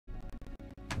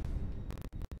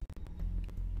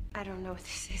I don't know what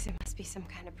this is. It must be some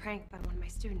kind of prank by one of my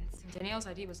students. Danielle's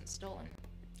ID wasn't stolen.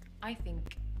 I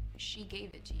think she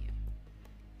gave it to you.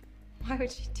 Why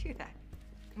would she do that?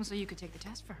 Well, so you could take the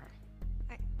test for her.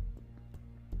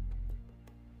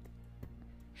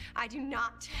 I do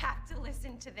not have to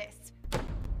listen to this.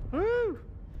 Woo!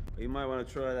 You might want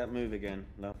to try that move again,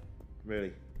 love. Really.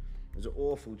 It was an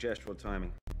awful gestural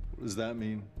timing. What does that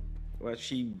mean? Well,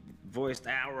 she voiced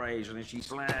outrage and then she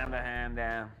slammed her hand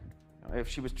down. If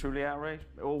she was truly outraged,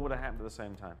 it all would have happened at the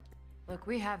same time. Look,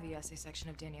 we have the essay section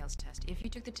of Danielle's test. If you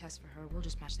took the test for her, we'll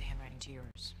just match the handwriting to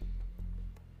yours.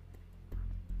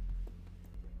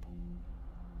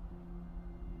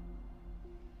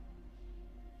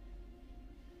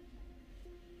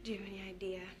 Do you have any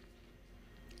idea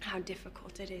how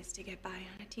difficult it is to get by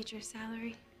on a teacher's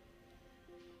salary?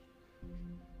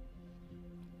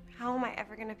 How am I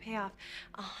ever gonna pay off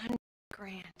 $100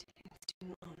 grand in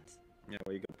student loans? Yeah,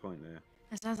 well, you got a point there.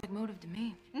 That sounds like motive to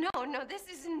me. No, this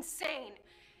is insane.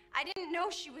 I didn't know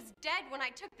she was dead when I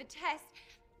took the test.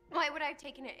 Why would I have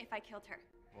taken it if I killed her?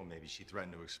 Well, maybe she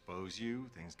threatened to expose you.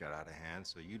 Things got out of hand,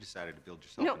 so you decided to build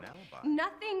yourself an alibi.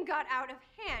 Nothing got out of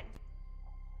hand.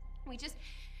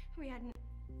 We had an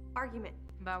argument.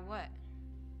 About what?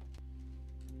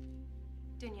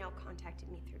 Danielle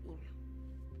contacted me through email.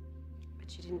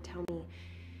 But she didn't tell me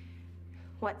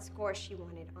what score she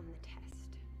wanted on the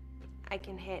test. I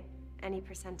can hit any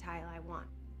percentile I want.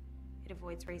 It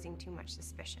avoids raising too much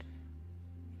suspicion.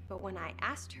 But when I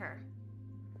asked her,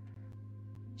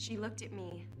 she looked at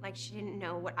me like she didn't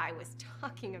know what I was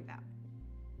talking about.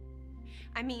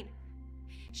 I mean,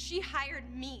 she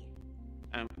hired me.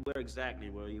 Where exactly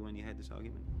were you when you had this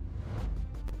argument?